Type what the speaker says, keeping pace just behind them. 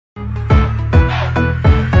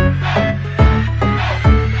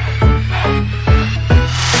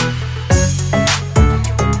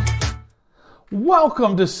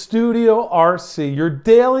Welcome to Studio RC, your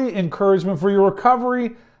daily encouragement for your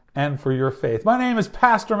recovery and for your faith. My name is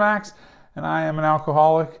Pastor Max, and I am an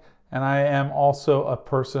alcoholic, and I am also a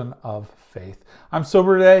person of faith. I'm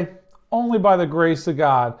sober today only by the grace of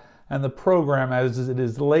God and the program as it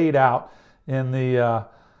is laid out in the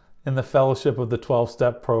fellowship of the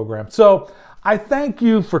 12-step program. So I thank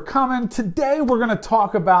you for coming. Today we're going to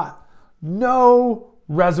talk about no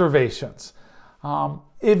reservations.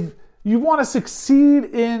 If you want to succeed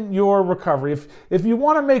in your recovery, if you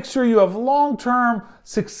want to make sure you have long-term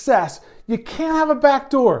success, you can't have a back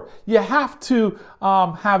door. You have to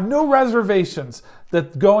have no reservations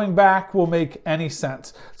that going back will make any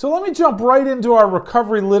sense. So let me jump right into our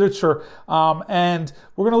recovery literature, and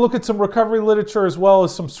we're going to look at some recovery literature as well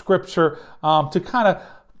as some scripture to kind of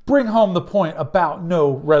bring home the point about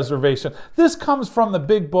no reservation. This comes from the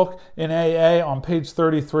big book in AA on page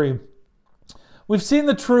 33. We've seen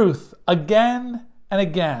the truth again and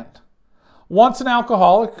again. Once an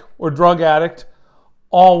alcoholic or drug addict,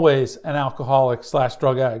 always an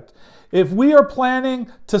alcoholic/drug addict. If we are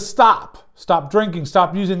planning to stop drinking,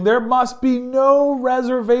 stop using, there must be no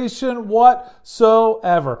reservation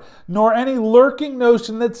whatsoever, nor any lurking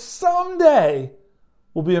notion that someday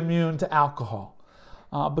we'll be immune to alcohol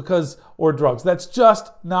or drugs. That's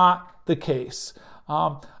just not the case.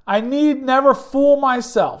 I need never fool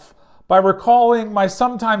myself by recalling my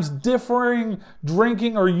sometimes differing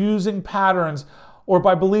drinking or using patterns, or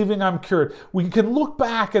by believing I'm cured. We can look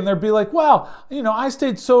back and they'll be like, well, I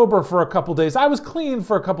stayed sober for a couple days. I was clean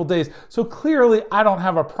for a couple days. So clearly I don't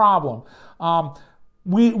have a problem.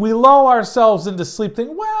 We lull ourselves into sleep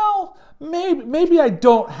thinking, well, maybe I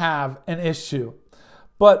don't have an issue.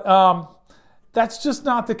 But that's just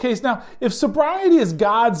not the case. Now, if sobriety is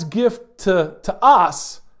God's gift to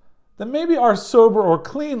us, then maybe our sober or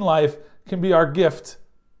clean life can be our gift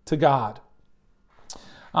to God.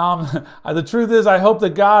 The truth is, I hope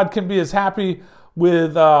that God can be as happy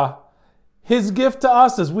with His gift to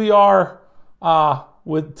us as we are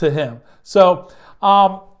to Him. So,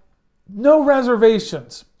 no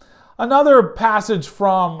reservations. Another passage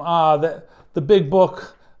from the big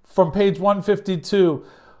book from page 152.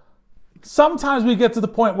 Sometimes we get to the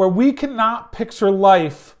point where we cannot picture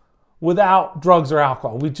life without drugs or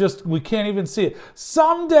alcohol. We can't even see it.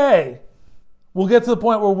 Someday, we'll get to the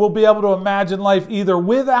point where we'll be able to imagine life either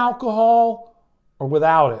with alcohol or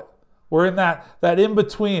without it. We're in that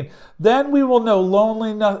in-between. Then we will know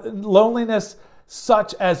loneliness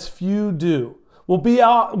such as few do. We'll be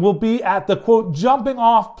at the, quote, jumping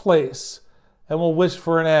off place, and we'll wish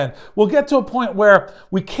for an end. We'll get to a point where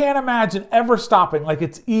we can't imagine ever stopping, like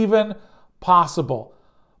it's even possible.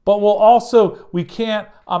 But we can't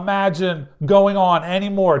imagine going on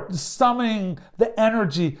anymore, summoning the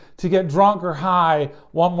energy to get drunk or high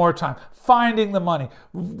one more time, finding the money,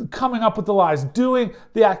 coming up with the lies, doing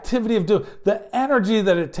the activity of doing, the energy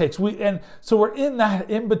that it takes. So we're in that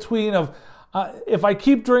in-between of, if I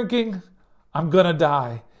keep drinking, I'm going to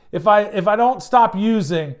die. If I don't stop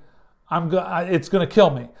using, it's going to kill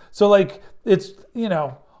me. So it's,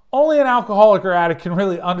 only an alcoholic or addict can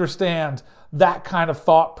really understand that kind of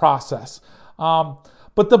thought process.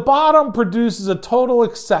 But the bottom produces a total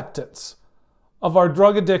acceptance of our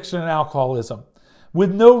drug addiction and alcoholism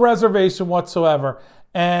with no reservation whatsoever.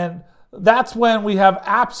 And that's when we have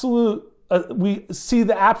we see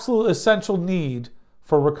the absolute essential need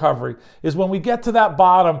for recovery, is when we get to that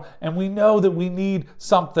bottom and we know that we need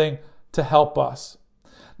something to help us.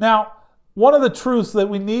 Now, one of the truths that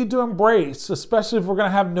we need to embrace, especially if we're going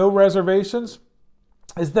to have no reservations,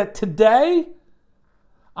 is that today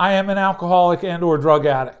I am an alcoholic and or drug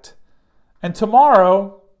addict. And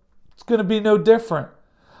tomorrow it's going to be no different.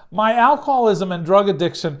 My alcoholism and drug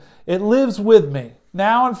addiction, it lives with me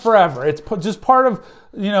now and forever. It's just part of,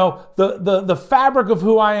 the fabric of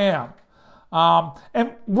who I am.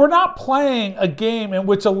 And we're not playing a game in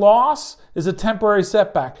which a loss is a temporary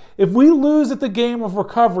setback. If we lose at the game of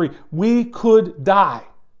recovery, we could die.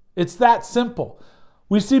 It's that simple.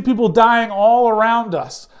 We see people dying all around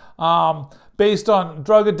us based on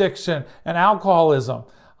drug addiction and alcoholism.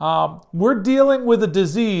 We're dealing with a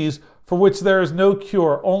disease for which there is no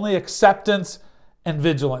cure, only acceptance and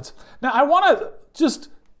vigilance. Now, I want to just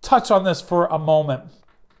touch on this for a moment,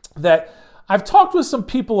 that I've talked with some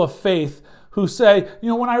people of faith who say,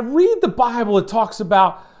 when I read the Bible, it talks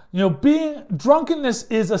about, drunkenness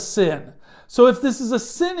is a sin. So if this is a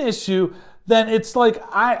sin issue, then it's like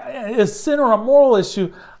a sin or a moral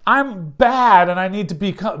issue. I'm bad and I need to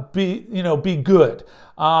be good.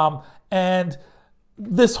 And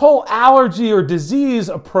this whole allergy or disease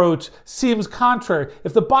approach seems contrary.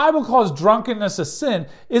 If the Bible calls drunkenness a sin,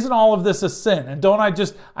 isn't all of this a sin? And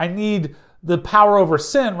I need the power over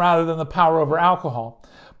sin rather than the power over alcohol.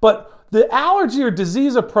 But the allergy or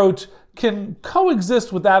disease approach can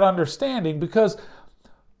coexist with that understanding, because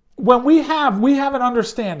when we have an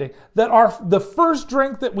understanding that the first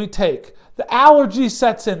drink that we take, the allergy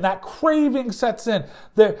sets in, that craving sets in.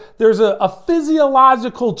 There's a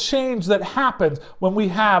physiological change that happens when we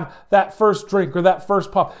have that first drink or that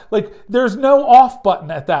first puff. Like, there's no off button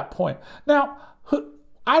at that point. Now,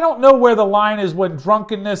 I don't know where the line is when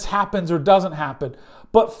drunkenness happens or doesn't happen.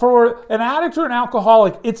 But for an addict or an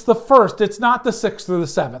alcoholic, it's the first. It's not the sixth or the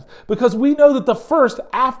seventh. Because we know that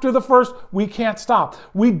after the first, we can't stop.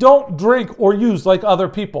 We don't drink or use like other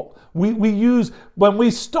people. We use, when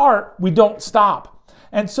we start, we don't stop.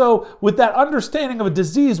 And so with that understanding of a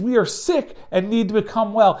disease, we are sick and need to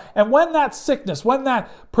become well. And when that sickness, when that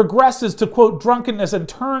progresses to, quote, drunkenness and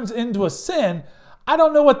turns into a sin, I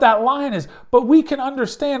don't know what that line is, but we can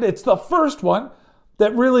understand it's the first one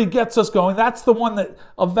that really gets us going. That's the one that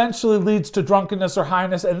eventually leads to drunkenness or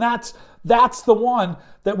highness, and that's the one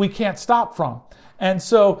that we can't stop from. And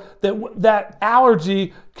so that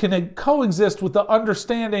allergy can coexist with the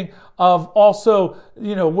understanding of also,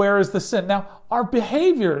 where is the sin? Now, our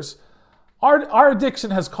behaviors, our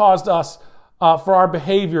addiction has caused us, for our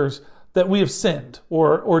behaviors, that we have sinned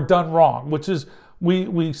or done wrong, which is,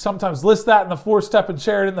 we sometimes list that in the 4th step and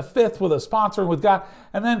share it in the 5th with a sponsor and with God.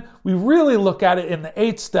 And then we really look at it in the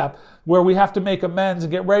 8th step, where we have to make amends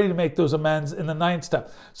and get ready to make those amends in the 9th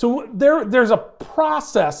step. So there's a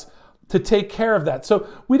process to take care of that. So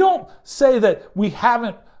we don't say that we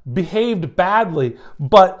haven't behaved badly,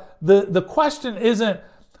 but the question isn't,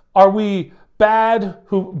 are we bad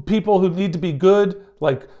people who need to be good?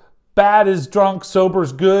 Like, bad is drunk, sober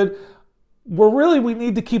is good. We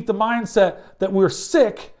need to keep the mindset that we're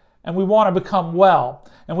sick and we want to become well.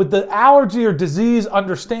 And with the allergy or disease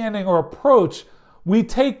understanding or approach, we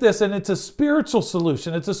take this and it's a spiritual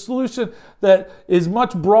solution. It's a solution that is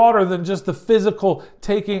much broader than just the physical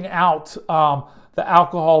taking out the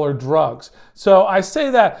alcohol or drugs. So I say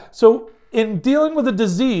that. So in dealing with a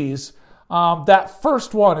disease, that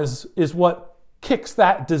first one is what kicks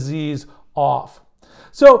that disease off.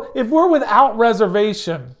 So if we're without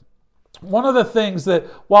reservation, one of the things that,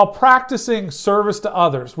 while practicing service to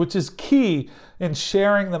others, which is key in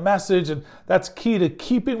sharing the message, and that's key to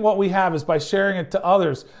keeping what we have, is by sharing it to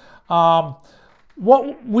others.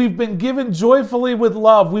 What we've been given joyfully with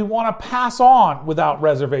love, we want to pass on without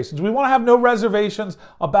reservations. We want to have no reservations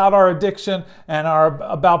about our addiction and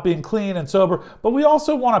about being clean and sober, but we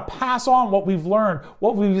also want to pass on what we've learned,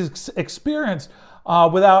 what we've experienced,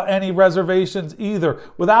 without any reservations either,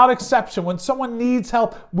 without exception. When someone needs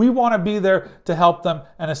help, we want to be there to help them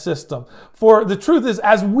and assist them. For the truth is,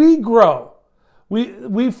 as we grow,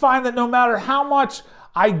 we find that no matter how much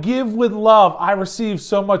I give with love, I receive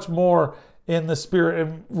so much more in the Spirit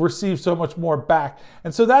and receive so much more back.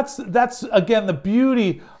 And so that's again the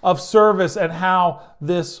beauty of service and how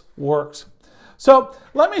this works. So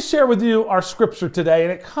let me share with you our scripture today,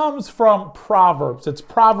 and it comes from Proverbs. It's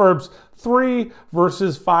Proverbs 3,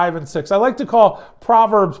 verses 5 and 6. I like to call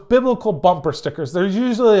Proverbs biblical bumper stickers. There's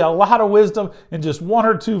usually a lot of wisdom in just 1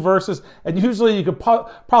 or 2 verses, and usually you could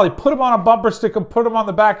probably put them on a bumper sticker, put them on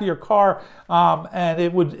the back of your car, and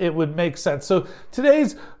it would make sense. So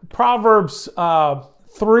today's Proverbs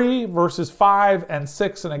 3, verses 5 and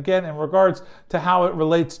 6, and again in regards to how it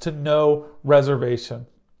relates to no reservation.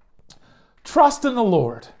 Trust in the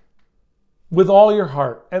Lord with all your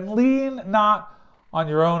heart and lean not on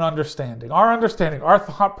your own understanding. Our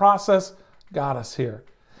thought process got us here.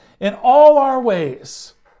 In all our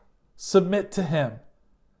ways, submit to Him,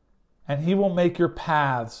 and He will make your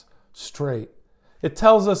paths straight. It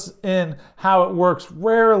tells us in how it works,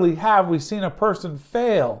 rarely have we seen a person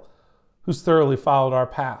fail who's thoroughly followed our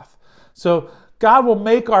path. So God will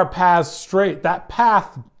make our paths straight. That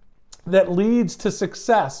path that leads to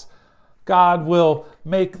success, God will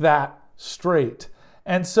make that straight.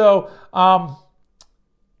 And so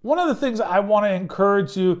one of the things I want to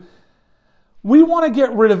encourage you, we want to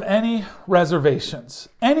get rid of any reservations,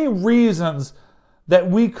 any reasons that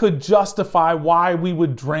we could justify why we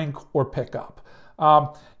would drink or pick up.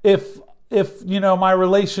 If my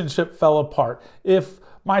relationship fell apart, if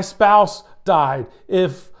my spouse died,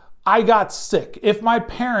 if I got sick, if my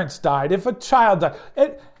parents died, if a child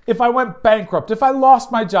died, if I went bankrupt, if I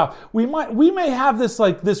lost my job, we may have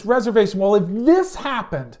this reservation. Well, if this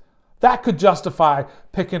happened, that could justify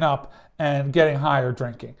picking up and getting high or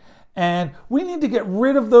drinking. And we need to get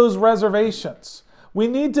rid of those reservations. We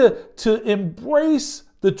need to embrace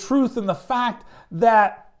the truth and the fact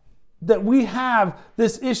that we have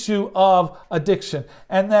this issue of addiction,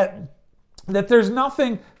 and that there's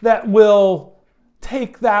nothing that will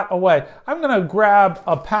take that away. I'm going to grab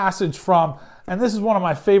a passage from, and this is one of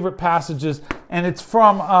my favorite passages, and it's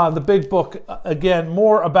from the big book, again,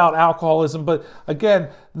 more about alcoholism, but again,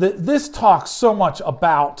 this talks so much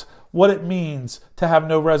about what it means to have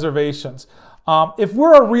no reservations. If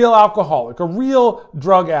we're a real alcoholic, a real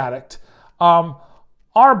drug addict,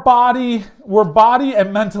 we're body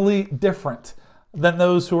and mentally different than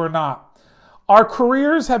those who are not. Our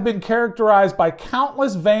careers have been characterized by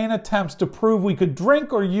countless vain attempts to prove we could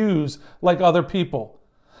drink or use like other people.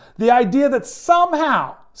 The idea that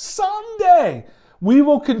somehow, someday, we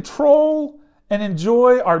will control and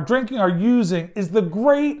enjoy our drinking or using is the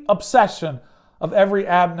great obsession of every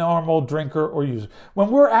abnormal drinker or user. When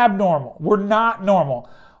we're abnormal, we're not normal.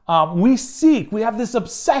 We have this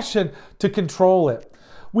obsession to control it.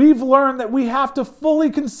 We've learned that we have to fully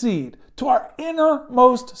concede to our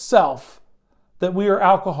innermost self that we are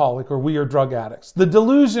alcoholic or we are drug addicts. The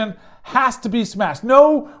delusion has to be smashed.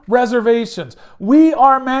 No reservations. We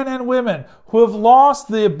are men and women who have lost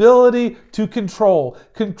the ability to control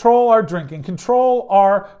our drinking, control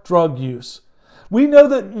our drug use. We know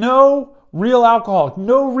that no real alcoholic,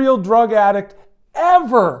 no real drug addict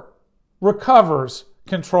ever recovers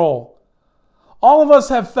control. All of us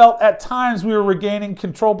have felt at times we were regaining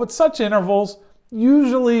control, but such intervals,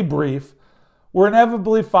 usually brief, were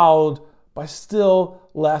inevitably followed by still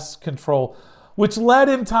less control, which led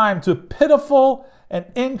in time to pitiful and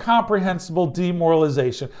incomprehensible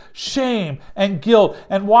demoralization, shame and guilt.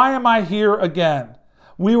 And why am I here again?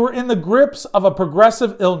 We were in the grips of a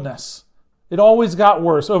progressive illness. It always got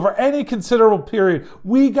worse. Over any considerable period,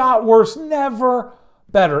 we got worse, never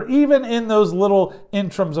better, even in those little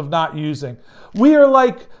interims of not using. We are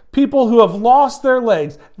like people who have lost their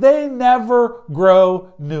legs. They never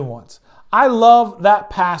grow new ones. I love that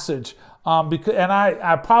passage, and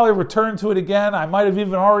I probably return to it again. I might have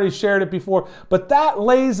even already shared it before, but that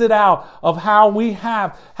lays it out of how we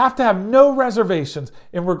have to have no reservations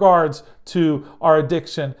in regards to our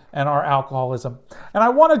addiction and our alcoholism. And I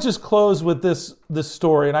want to just close with this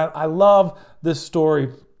story, and I love this story.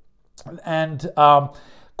 And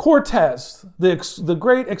Cortez, the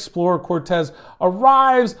great explorer Cortez,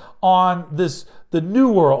 arrives on the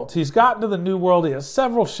New World. He's gotten to the New World. He has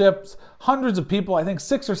several ships, hundreds of people, I think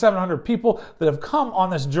 600 or 700 people that have come on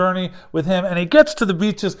this journey with him. And he gets to the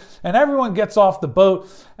beaches, and everyone gets off the boat,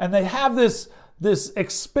 and they have this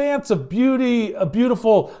expanse of beauty, a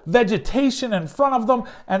beautiful vegetation in front of them,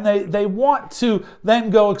 and they want to then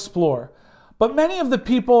go explore. But many of the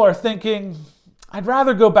people are thinking, I'd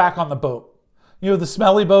rather go back on the boat. The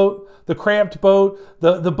smelly boat, the cramped boat,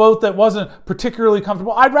 the boat that wasn't particularly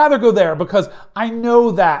comfortable. I'd rather go there because I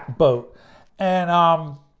know that boat.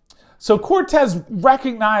 And so Cortez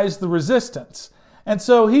recognized the resistance. And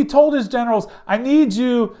so he told his generals, I need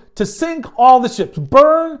you to sink all the ships,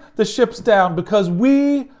 burn the ships down, because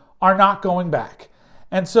we are not going back.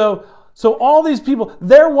 And so all these people,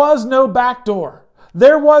 there was no back door.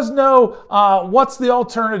 There was no, what's the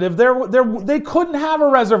alternative? They couldn't have a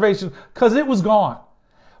reservation because it was gone.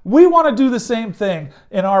 We want to do the same thing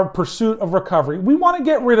in our pursuit of recovery. We want to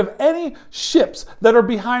get rid of any ships that are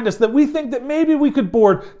behind us that we think that maybe we could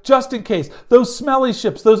board just in case. Those smelly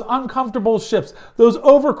ships, those uncomfortable ships, those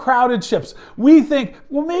overcrowded ships. We think,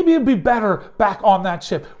 well, maybe it'd be better back on that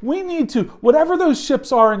ship. We need to, whatever those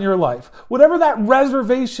ships are in your life, whatever that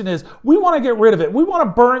reservation is, we want to get rid of it. We want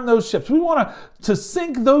to burn those ships. We want to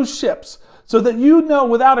sink those ships, so that you know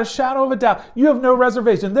without a shadow of a doubt, you have no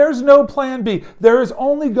reservation. There's no plan B. There is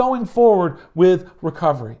only going forward with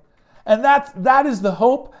recovery. And that is the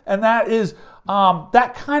hope, and that is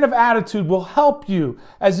that kind of attitude will help you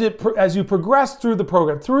as you progress through the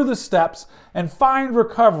program, through the steps, and find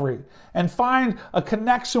recovery and find a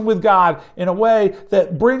connection with God in a way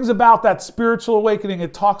that brings about that spiritual awakening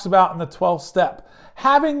it talks about in the 12th step.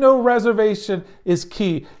 Having no reservation is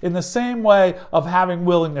key, in the same way of having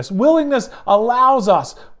willingness. Willingness allows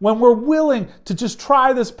us, when we're willing to just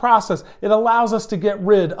try this process, it allows us to get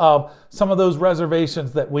rid of some of those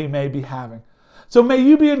reservations that we may be having. So may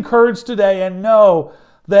you be encouraged today and know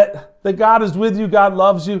that God is with you, God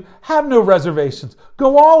loves you. Have no reservations.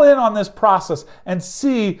 Go all in on this process and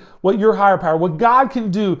see what your higher power, what God can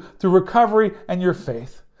do through recovery and your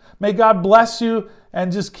faith. May God bless you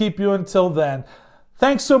and just keep you until then.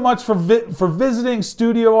 Thanks so much for visiting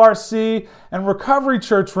Studio RC and Recovery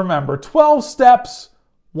Church. Remember, 12 steps,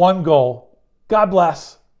 one goal. God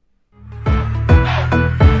bless.